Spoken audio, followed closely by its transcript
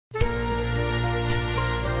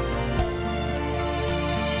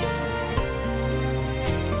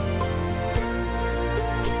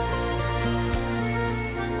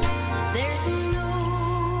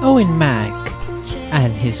Owen Mac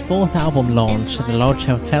and his fourth album launch at the Lodge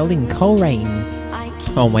Hotel in Coleraine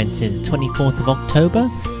on Wednesday the 24th of October.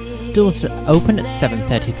 Doors open at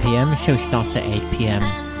 7:30pm, show starts at 8pm.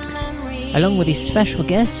 Along with his special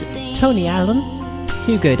guests Tony Allen,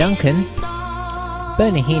 Hugo Duncan,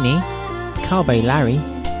 Bernie Heaney, Carbe Larry,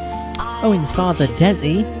 Owen's father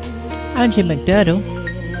Deadly, Angie McDurdle,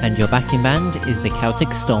 and your backing band is the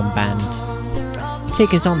Celtic Storm Band.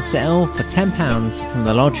 Tickets on sale for £10 from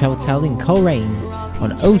the Lodge Hotel in Coleraine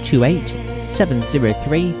on 028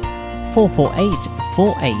 703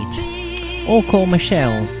 44848 or call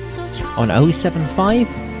Michelle on 075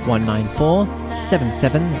 194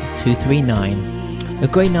 77239. A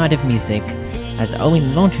great night of music as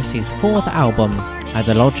Owen launches his fourth album at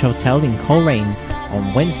the Lodge Hotel in Coleraine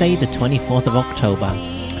on Wednesday the 24th of October.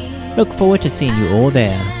 Look forward to seeing you all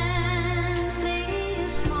there.